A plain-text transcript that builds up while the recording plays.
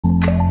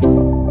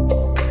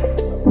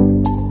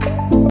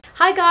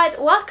Hi guys,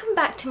 welcome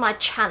back to my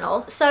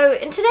channel. So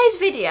in today's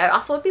video I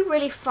thought it'd be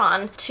really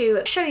fun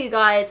to show you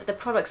guys the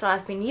products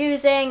I've been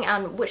using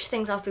and which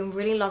things I've been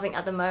really loving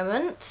at the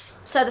moment.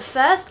 So the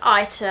first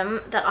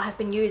item that I have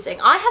been using,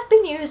 I have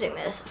been using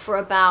this for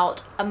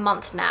about a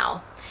month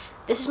now.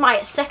 This is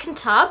my second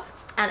tub,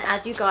 and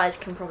as you guys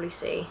can probably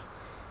see,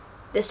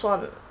 this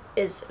one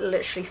is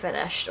literally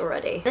finished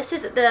already. This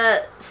is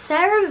the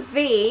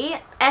CeraVe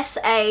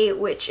SA,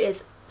 which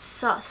is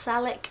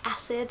salicylic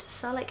acid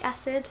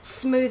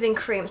smoothing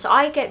cream. So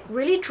I get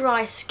really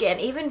dry skin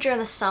even during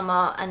the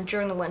summer, and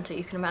during the winter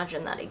you can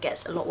imagine that it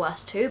gets a lot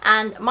worse too.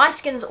 And my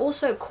skin is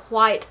also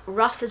quite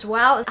rough as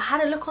well. I had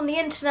a look on the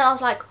internet, I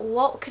was like,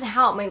 what can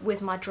help me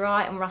with my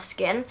dry and rough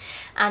skin?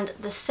 And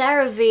the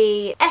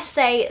CeraVe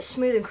SA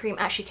smoothing cream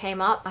actually came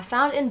up. I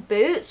found it in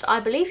Boots. I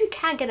believe you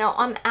can get it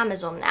on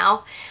Amazon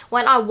now.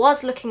 When I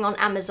was looking on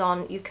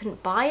Amazon you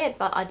couldn't buy it,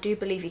 but I do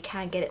believe you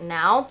can get it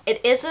now. It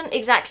isn't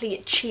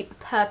exactly cheap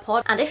per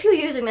pod, and if you're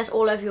using this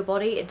all over your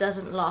body it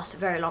doesn't last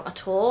very long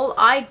at all.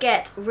 I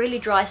get really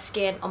dry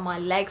skin on my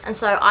legs, and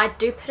so I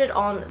do put it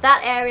on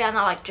that area, and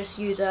I like just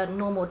use a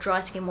normal dry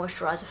skin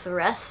moisturizer for the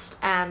rest,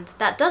 and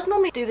that does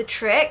normally do the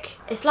trick.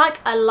 It's like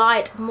a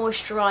light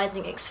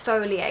moisturizing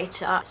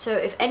exfoliator, so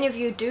if any of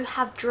you do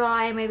have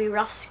dry, maybe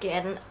rough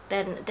skin,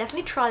 then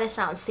definitely try this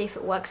out and see if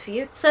it works for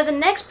you. So the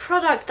next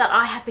product that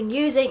I have been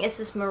using is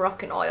this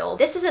Moroccan oil.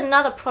 This is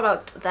another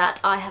product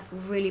that I have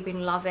really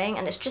been loving,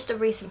 and it's just a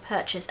recent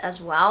purchase as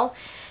well.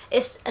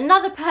 It's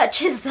another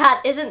purchase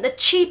that isn't the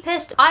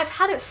cheapest. I've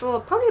had it for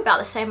probably about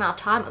the same amount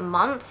of time, a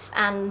month,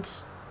 and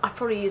I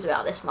probably use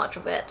about this much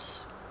of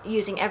it,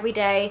 using every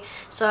day.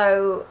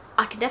 So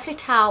I can definitely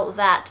tell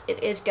that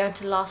it is going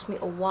to last me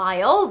a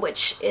while,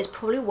 which is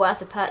probably worth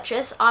the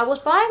purchase. I was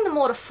buying the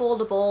more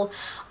affordable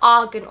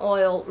argan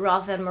oil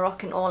rather than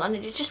Moroccan oil, and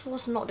it just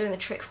was not doing the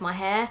trick for my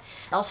hair.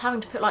 I was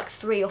having to put like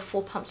 3 or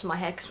 4 pumps in my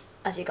hair because,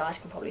 as you guys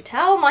can probably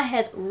tell, my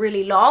hair's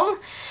really long,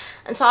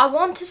 and so I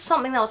wanted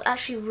something that was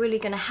actually really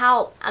going to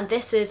help, and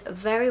this is a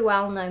very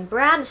well-known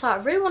brand, so I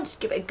really wanted to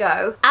give it a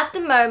go. At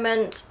the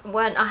moment,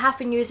 when I have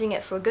been using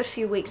it for a good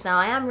few weeks now,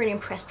 I am really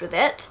impressed with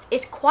it.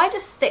 It's quite a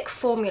thick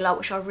formula,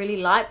 which I really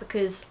like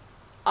because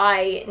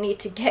I need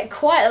to get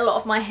quite a lot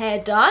of my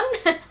hair done.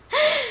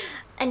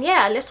 And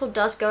yeah, a little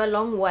does go a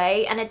long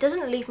way, and it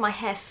doesn't leave my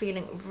hair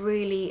feeling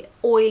really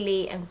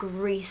oily and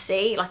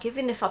greasy. Like,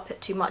 even if I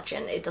put too much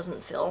in, it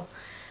doesn't feel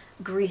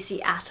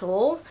greasy at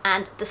all,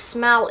 and the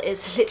smell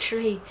is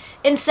literally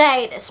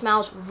insane. It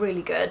smells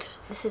really good.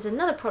 This is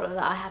another product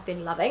that I have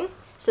been loving.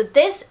 So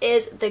this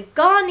is the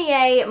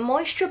Garnier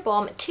Moisture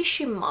Bomb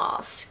Tissue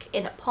Mask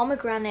in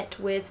pomegranate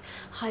with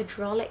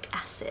hyaluronic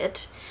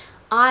acid.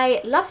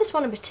 I love this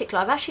one in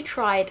particular. I've actually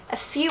tried a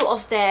few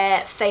of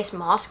their face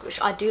masks,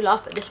 which I do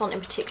love, but this one in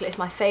particular is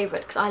my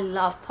favourite because I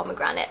love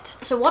pomegranate.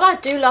 So what I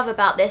do love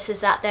about this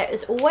is that there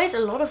is always a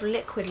lot of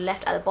liquid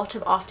left at the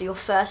bottom after your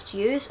first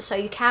use, so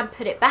you can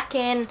put it back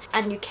in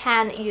and you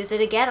can use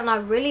it again, and I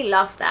really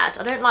love that.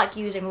 I don't like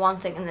using one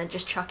thing and then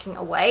just chucking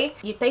away.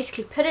 You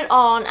basically put it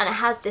on and it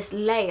has this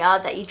layer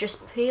that you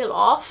just peel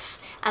off,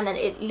 and then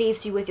it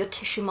leaves you with your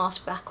tissue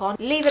mask back on.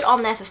 Leave it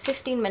on there for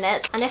 15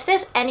 minutes, and if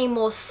there's any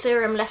more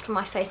serum left on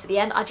my face at the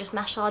end, I just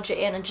massage it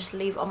in and just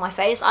leave it on my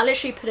face. I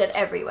literally put it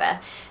everywhere.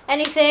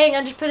 Anything,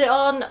 I just put it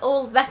on,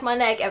 all the back of my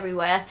neck,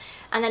 everywhere.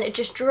 And then it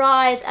just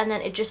dries, and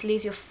then it just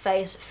leaves your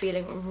face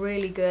feeling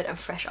really good and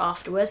fresh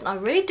afterwards. And I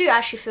really do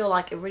actually feel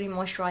like it really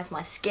moisturizes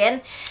my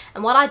skin.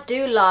 And what I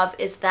do love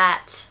is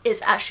that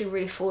it's actually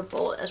really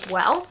affordable as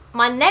well.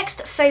 My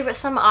next favorite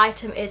summer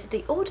item is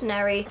the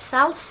Ordinary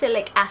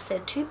Salicylic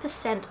Acid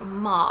 2%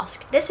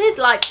 mask. This is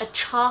like a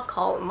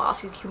charcoal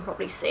mask, as you can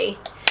probably see.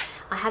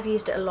 I have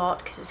used it a lot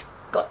because it's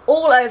got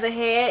all over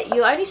here.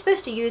 You're only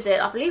supposed to use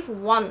it, I believe,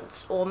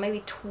 once or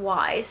maybe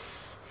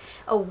twice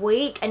a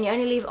week, and you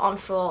only leave it on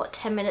for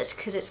 10 minutes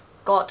because it's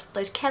got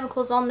those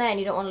chemicals on there and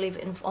you don't want to leave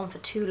it on for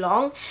too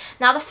long.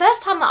 Now, the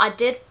first time that I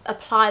did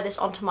apply this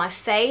onto my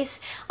face,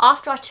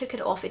 after I took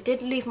it off, it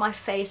did leave my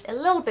face a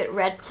little bit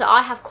red. So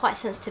I have quite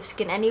sensitive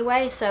skin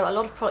anyway, so a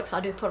lot of products I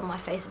do put on my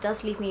face, it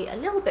does leave me a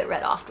little bit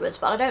red afterwards,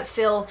 but I don't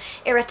feel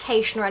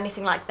irritation or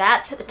anything like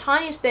that. Put the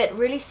tiniest bit,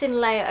 really thin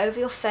layer over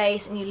your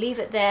face, and you leave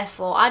it there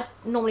for, I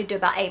normally do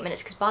about 8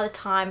 minutes, because by the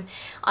time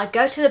I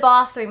go to the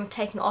bathroom and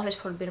taking it off, it's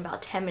probably been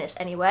about 10 minutes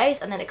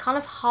anyways, and then it kind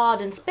of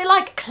hardens, a bit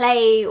like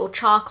clay or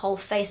charcoal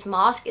face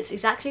mask. It's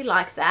exactly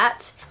like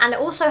that, and it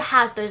also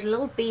has those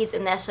little beads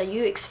in there, so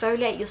you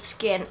exfoliate your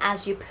skin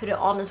as you put it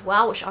on as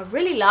well, which I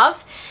really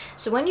love.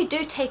 So when you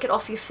do take it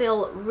off, you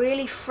feel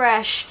really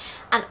fresh.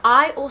 And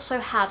I also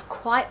have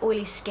quite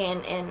oily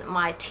skin in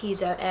my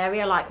T-zone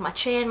area, like my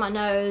chin, my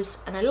nose,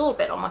 and a little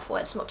bit on my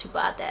forehead. It's not too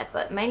bad there,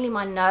 but mainly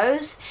my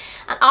nose.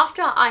 And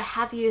after I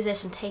have used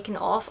this and taken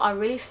it off, I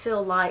really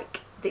feel like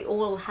the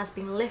oil has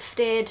been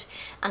lifted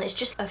and it's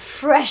just a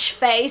fresh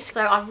face.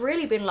 So I've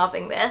really been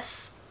loving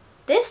this.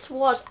 This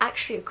was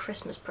actually a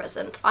Christmas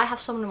present. I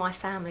have someone in my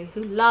family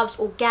who loves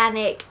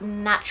organic,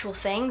 natural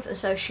things, and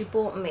so she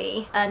bought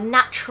me a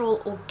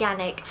natural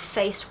organic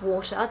face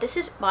water. This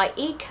is by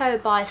Eco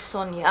by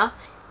Sonia.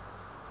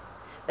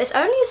 It's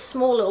only a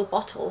small little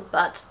bottle,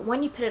 but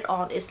when you put it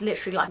on, it's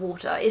literally like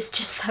water. It's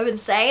just so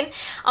insane.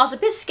 I was a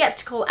bit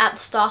skeptical at the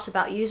start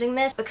about using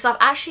this because I've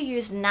actually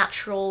used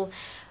natural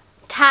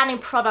tanning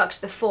products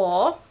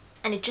before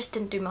and it just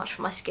didn't do much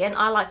for my skin.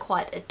 I like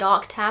quite a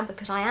dark tan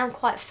because I am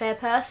quite a fair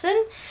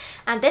person.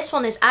 And this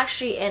one is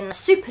actually in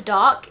super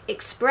dark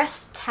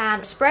express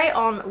tan. Spray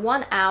on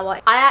 1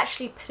 hour. I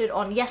actually put it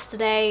on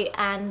yesterday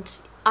and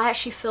I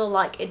actually feel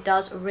like it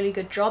does a really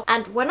good job.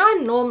 And when I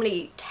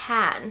normally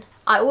tan,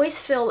 I always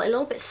feel a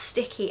little bit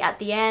sticky at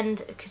the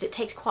end because it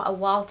takes quite a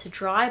while to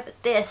dry,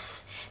 but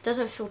this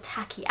doesn't feel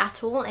tacky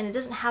at all and it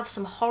doesn't have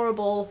some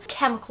horrible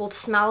chemical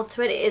smell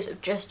to it. It is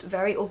just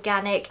very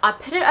organic. I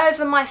put it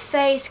over my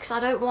face because I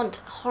don't want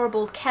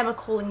horrible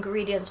chemical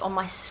ingredients on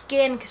my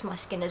skin because my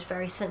skin is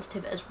very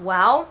sensitive as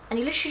well. And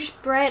you literally just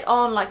spray it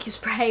on like you're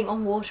spraying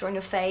on water on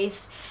your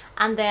face,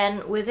 and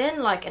then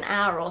within like an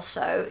hour or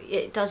so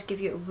it does give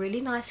you a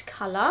really nice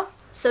colour.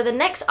 So the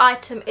next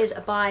item is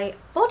by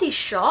Body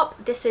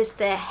Shop. This is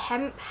their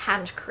hemp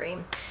hand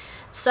cream.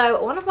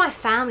 So one of my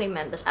family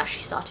members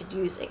actually started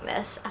using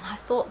this and I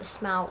thought the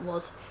smell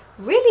was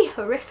really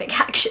horrific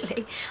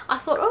actually. I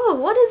thought, oh,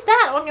 what is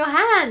that on your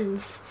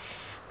hands?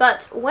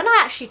 But when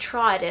I actually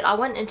tried it, I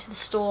went into the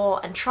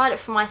store and tried it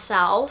for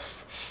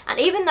myself, and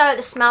even though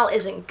the smell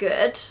isn't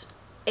good,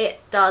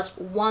 it does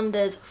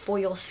wonders for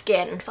your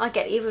skin. Because I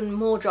get even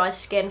more dry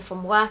skin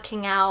from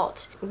working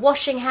out,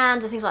 washing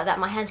hands and things like that.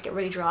 My hands get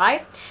really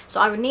dry,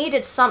 so I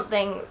needed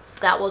something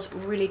that was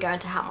really going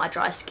to help my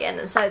dry skin.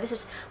 And so this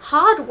is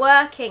Hard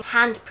Working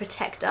Hand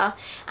Protector,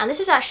 and this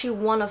is actually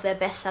one of their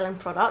best-selling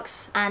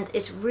products, and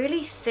it's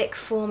really thick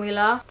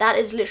formula that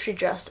is literally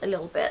just a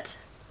little bit.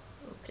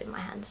 I'll put it in my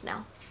hands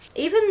now.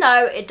 Even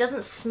though it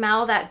doesn't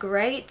smell that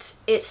great,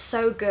 it's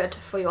so good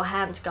for your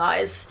hands,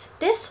 guys.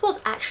 This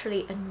was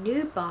actually a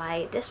new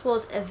buy. This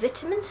was a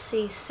vitamin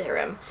C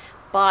serum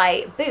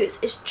by Boots.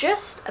 It's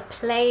just a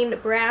plain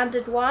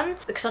branded one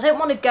because I don't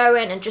want to go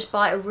in and just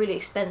buy a really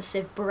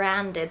expensive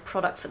branded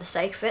product for the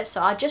sake of it.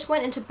 So I just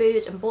went into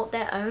Boots and bought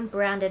their own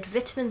branded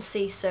vitamin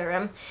C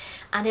serum,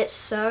 and it's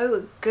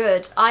so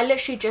good. I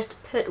literally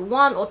just put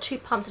 1 or 2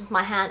 pumps into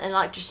my hand and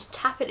like just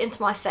tap it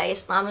into my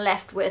face, and I'm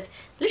left with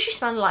literally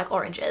smelling like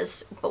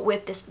oranges, but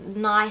with this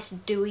nice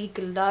dewy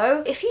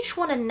glow. If you just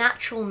want a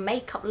natural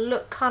makeup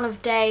look kind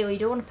of day, or you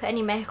don't want to put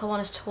any makeup on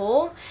at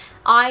all,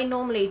 I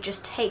normally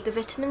just take the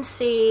vitamin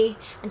C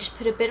and just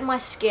put a bit in my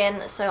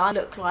skin so I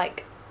look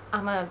like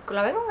I'm a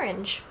glowing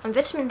orange. And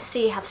vitamin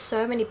C have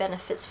so many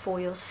benefits for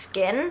your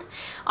skin.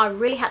 I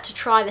really had to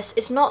try this.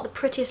 It's not the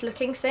prettiest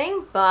looking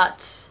thing,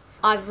 but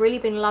I've really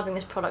been loving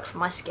this product for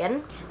my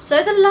skin.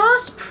 So the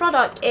last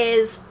product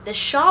is the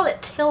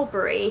Charlotte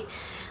Tilbury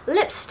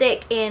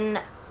lipstick in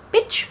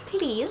Bitch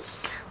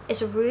Please.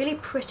 It's really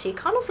pretty,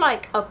 kind of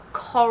like a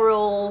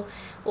coral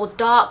or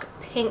dark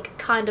pink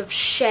kind of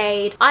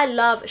shade. I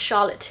love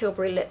Charlotte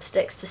Tilbury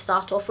lipsticks to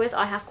start off with.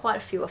 I have quite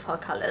a few of her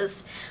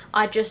colours.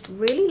 I just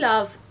really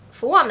love,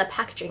 for one, the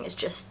packaging is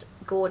just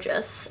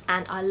gorgeous,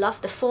 and I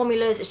love the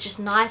formulas. It's just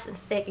nice and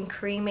thick and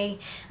creamy,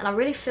 and I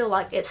really feel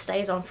like it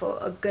stays on for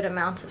a good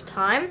amount of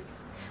time.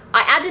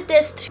 I added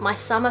this to my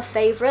summer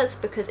favourites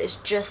because it's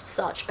just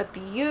such a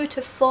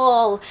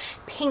beautiful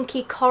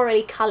pinky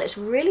corally colour. It's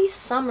really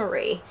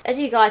summery. As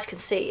you guys can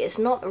see, it's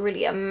not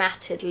really a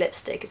matted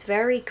lipstick. It's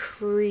very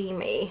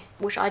creamy,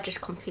 which I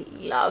just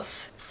completely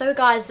love. So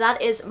guys,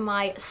 that is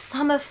my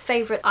summer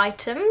favourite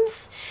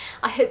items.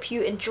 I hope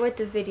you enjoyed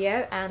the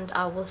video, and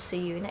I will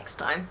see you next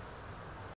time.